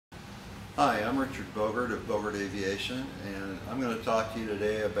Hi, I'm Richard Bogert of Bogert Aviation, and I'm going to talk to you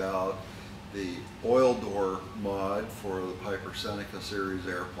today about the oil door mod for the Piper Seneca series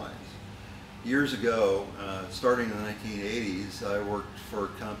airplanes. Years ago, starting in the 1980s, I worked for a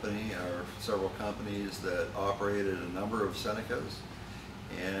company, or several companies that operated a number of Senecas,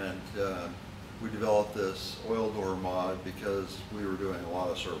 and we developed this oil door mod because we were doing a lot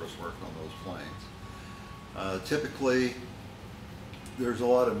of service work on those planes. Typically, there's a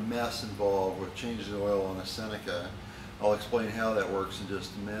lot of mess involved with changing the oil on a Seneca. I'll explain how that works in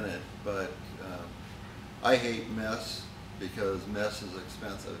just a minute, but I hate mess because mess is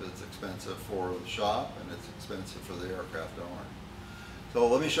expensive. It's expensive for the shop and it's expensive for the aircraft owner. So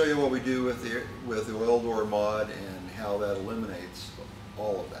let me show you what we do with the oil door mod and how that eliminates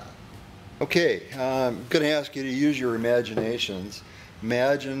all of that. Okay, I'm going to ask you to use your imaginations.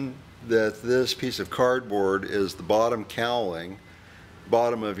 Imagine that this piece of cardboard is the bottom cowling,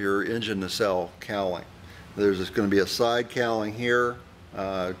 bottom of your engine nacelle cowling. There's just going to be a side cowling here.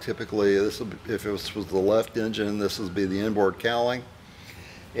 Typically, if it was the left engine, this would be the inboard cowling.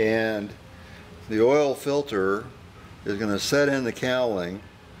 And the oil filter is going to set in the cowling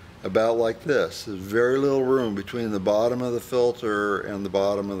about like this. There's very little room between the bottom of the filter and the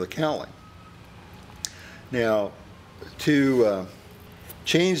bottom of the cowling. Now, to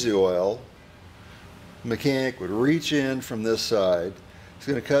change the oil, the mechanic would reach in from this side. He's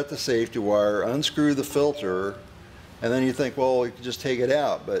going to cut the safety wire, unscrew the filter, and then you think, well, he can just take it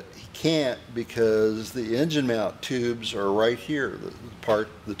out, but he can't because the engine mount tubes are right here,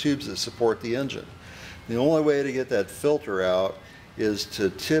 the tubes that support the engine. The only way to get that filter out is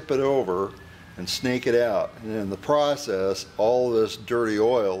to tip it over and snake it out, and in the process, all this dirty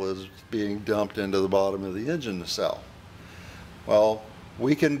oil is being dumped into the bottom of the engine nacelle. Well,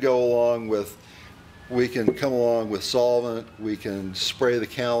 we can come along with solvent, we can spray the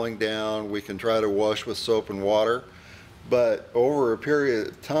cowling down, we can try to wash with soap and water, but over a period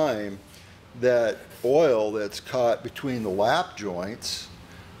of time, that oil that's caught between the lap joints,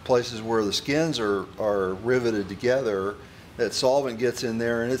 places where the skins are riveted together, that solvent gets in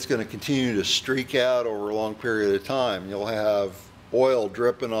there and it's going to continue to streak out over a long period of time. You'll have oil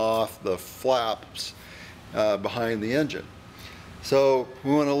dripping off the flaps behind the engine. So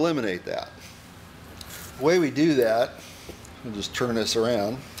we want to eliminate that. The way we do that, I'll just turn this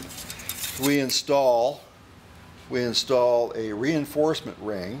around, we install a reinforcement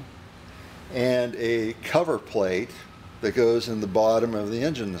ring and a cover plate that goes in the bottom of the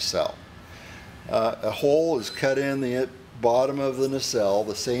engine nacelle. A hole is cut in the bottom of the nacelle,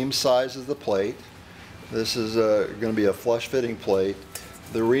 the same size as the plate. This is going to be a flush fitting plate.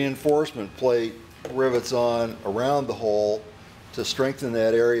 The reinforcement plate rivets on around the hole to strengthen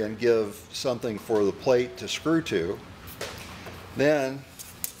that area and give something for the plate to screw to. Then,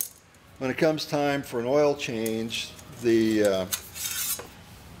 when it comes time for an oil change, the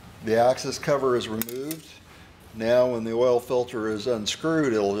access cover is removed. Now when the oil filter is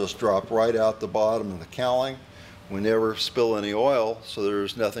unscrewed, it'll just drop right out the bottom of the cowling. We never spill any oil, so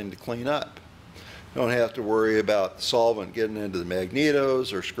there's nothing to clean up. You don't have to worry about solvent getting into the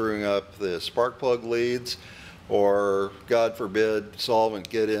magnetos or screwing up the spark plug leads, or God forbid solvent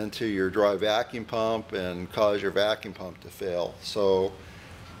get into your dry vacuum pump and cause your vacuum pump to fail. So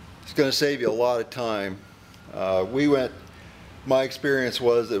it's going to save you a lot of time. My experience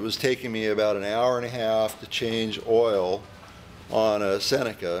was it was taking me about an hour and a half to change oil on a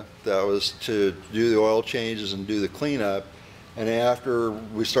Seneca. That was to do the oil changes and do the cleanup. And after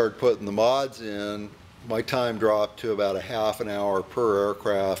we started putting the mods in, my time dropped to about a half an hour per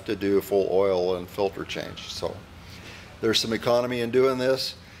aircraft to do a full oil and filter change. So there's some economy in doing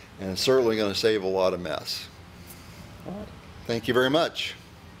this, and it's certainly going to save a lot of mess. All right. Thank you very much.